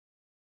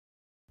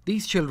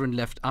These children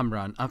left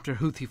Amran after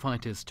Houthi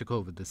fighters took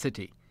over the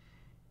city.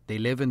 They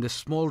live in this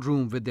small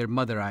room with their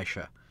mother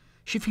Aisha.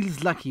 She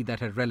feels lucky that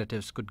her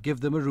relatives could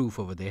give them a roof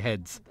over their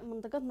heads.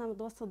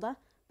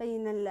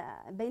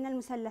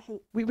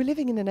 We were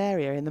living in an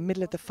area in the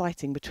middle of the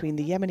fighting between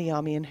the Yemeni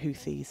army and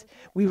Houthis.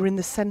 We were in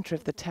the centre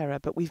of the terror,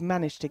 but we've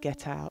managed to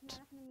get out.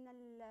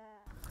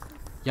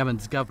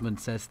 Yemen's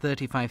government says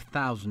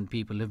 35,000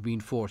 people have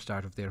been forced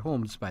out of their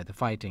homes by the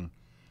fighting.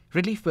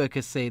 Relief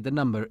workers say the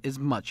number is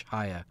much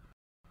higher.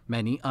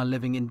 Many are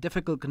living in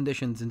difficult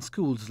conditions in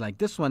schools like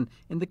this one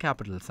in the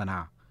capital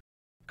Sana'a.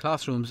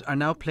 Classrooms are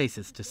now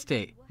places to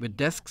stay, with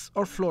desks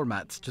or floor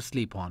mats to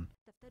sleep on.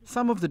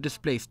 Some of the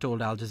displaced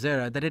told Al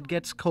Jazeera that it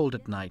gets cold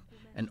at night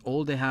and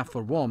all they have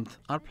for warmth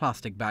are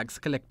plastic bags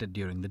collected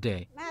during the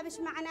day.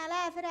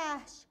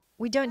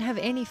 We don't have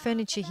any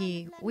furniture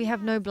here, we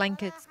have no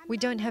blankets, we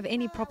don't have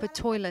any proper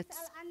toilets,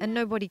 and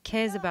nobody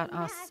cares about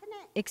us,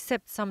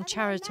 except some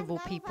charitable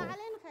people.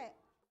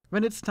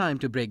 When it's time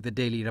to break the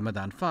daily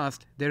Ramadan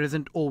fast, there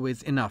isn't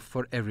always enough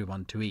for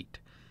everyone to eat,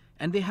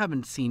 and they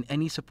haven't seen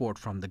any support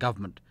from the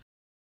government.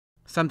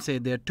 Some say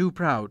they're too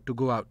proud to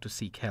go out to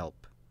seek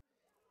help.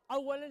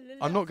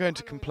 I'm not going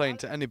to complain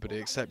to anybody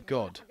except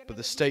God, but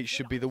the state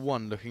should be the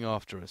one looking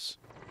after us.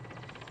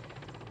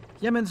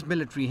 Yemen's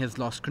military has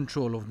lost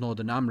control of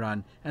northern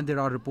Amran, and there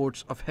are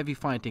reports of heavy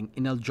fighting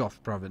in Al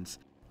Jof province,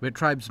 where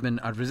tribesmen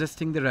are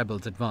resisting the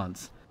rebels'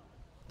 advance.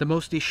 The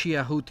mostly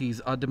Shia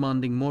Houthis are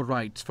demanding more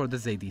rights for the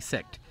Zaydi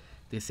sect.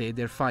 They say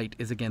their fight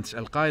is against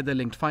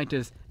Al-Qaeda-linked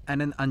fighters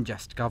and an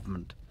unjust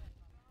government.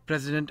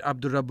 President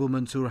Abdurrabbu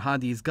Mansour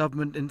Hadi's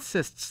government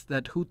insists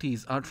that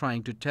Houthis are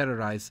trying to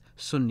terrorize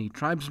Sunni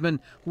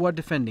tribesmen who are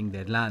defending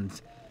their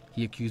lands.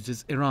 He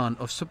accuses Iran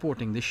of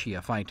supporting the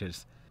Shia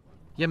fighters.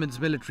 Yemen's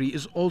military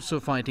is also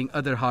fighting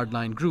other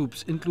hardline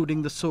groups,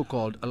 including the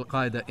so-called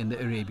Al-Qaeda in the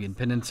Arabian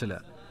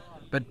Peninsula.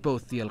 But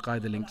both the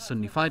Al-Qaeda-linked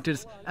Sunni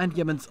fighters and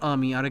Yemen's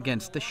army are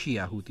against the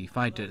Shia Houthi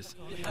fighters.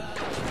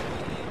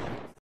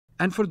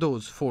 And for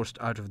those forced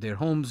out of their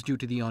homes due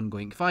to the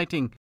ongoing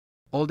fighting,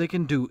 all they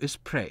can do is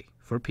pray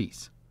for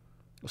peace.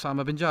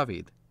 Osama bin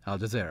Javid, Al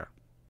Jazeera.